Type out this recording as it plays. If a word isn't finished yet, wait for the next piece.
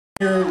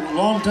Here a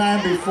long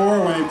time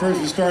before when they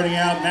first were starting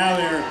out. Now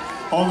they're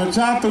on the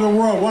top of the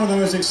world, one of the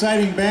most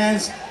exciting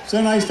bands.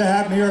 So nice to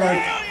have them here at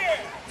our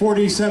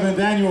 47th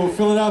annual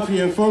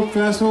Philadelphia Folk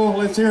Festival.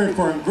 Let's hear it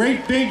for them.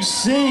 Great Big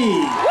C.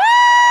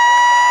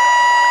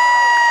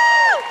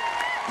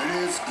 And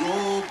it's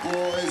go,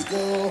 boys,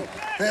 go.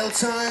 They'll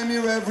time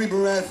your every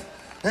breath.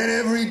 And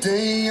every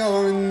day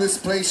you're in this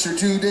place, you're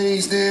 2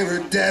 days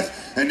nearer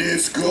death. And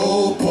it's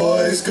go,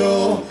 boys,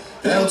 go.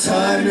 They'll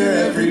time your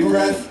every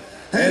breath.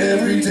 And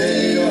every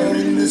day you're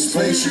in this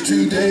place, you're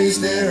 2 days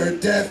nearer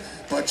death.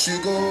 But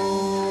you go.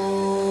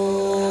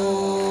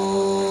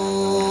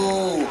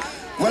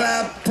 Well,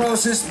 I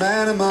process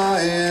man of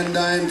my end,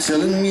 I'm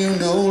telling you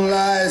no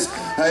lies.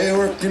 I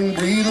work and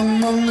breathe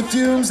among the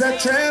fumes that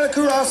trail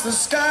across the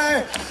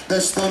sky.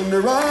 There's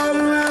thunder all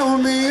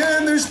around me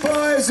and there's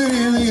poison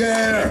in the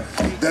air.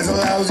 There's a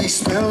lousy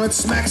smell that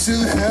smacks to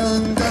hell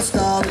and dust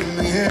all in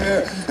the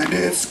air. And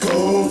it's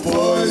go,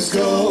 boys,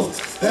 go.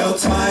 They'll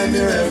time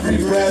your every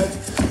breath.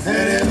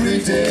 And every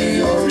day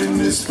you're in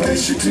this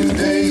place, you're 2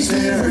 days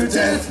nearer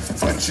death.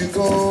 But you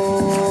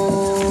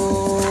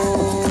go.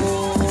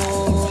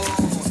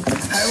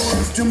 I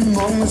worked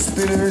among the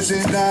spinners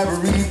and I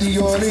breathed the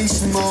oily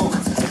smoke.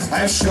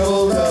 I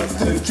showed up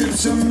the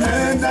gypsum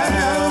and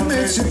I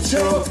made a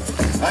choke.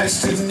 I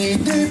stood knee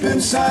deep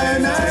in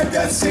cyanide,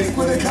 got sick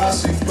with a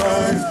caustic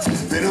burn.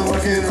 Been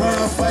working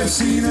rough, I've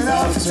seen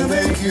enough to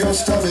make your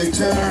stomach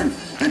turn.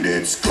 And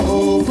it's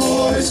go,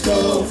 boys,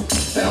 go.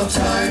 They'll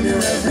time your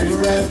every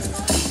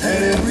breath.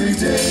 And every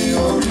day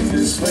you're in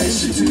this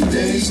place, you're 2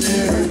 days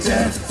nearer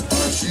death.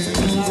 But you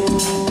go.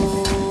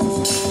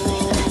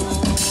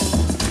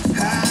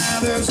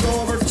 There's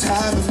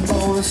overtime and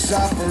bonus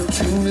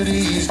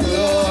opportunities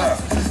galore.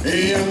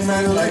 Young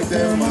men like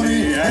their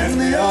money and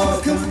they all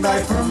come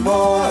back for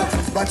more.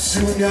 But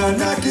soon you're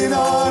knocking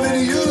on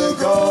and you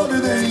look older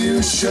than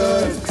you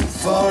should.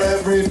 For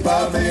every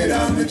bob made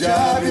on the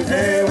job you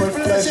pay with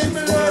flesh and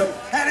blood.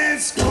 And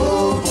it's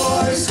go,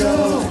 boys,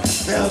 go.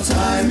 They'll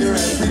time your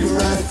every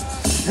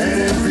breath.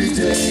 And every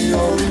day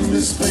you're in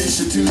this place,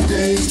 you're 2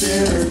 days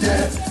nearer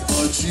death.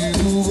 But you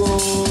go.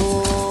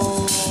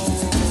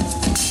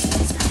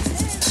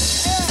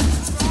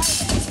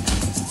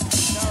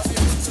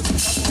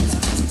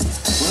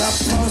 I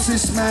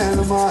process man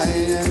of my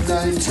end,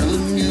 I'm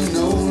telling you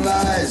no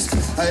lies.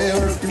 I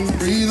work and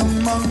breathe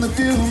among the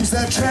fumes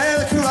that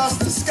trail across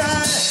the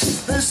sky.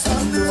 There's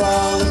thunder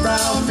all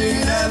around me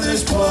and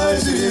there's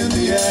poison in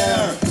the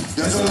air.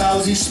 There's a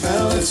lousy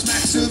smell that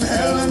smacks of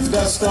hell and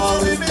dust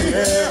all in the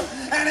air.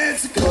 And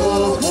it's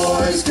go,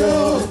 boys,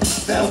 go.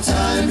 They'll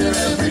time your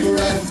every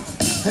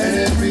breath. And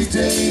every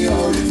day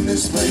you're in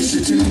this place,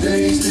 you're 2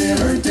 days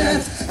nearer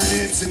death. And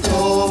it's a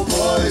go,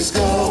 boys,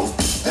 go.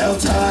 They'll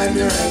time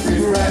your every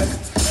breath.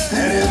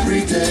 And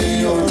every day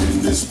you're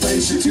in this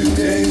place, you're 2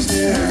 days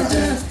nearer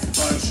death.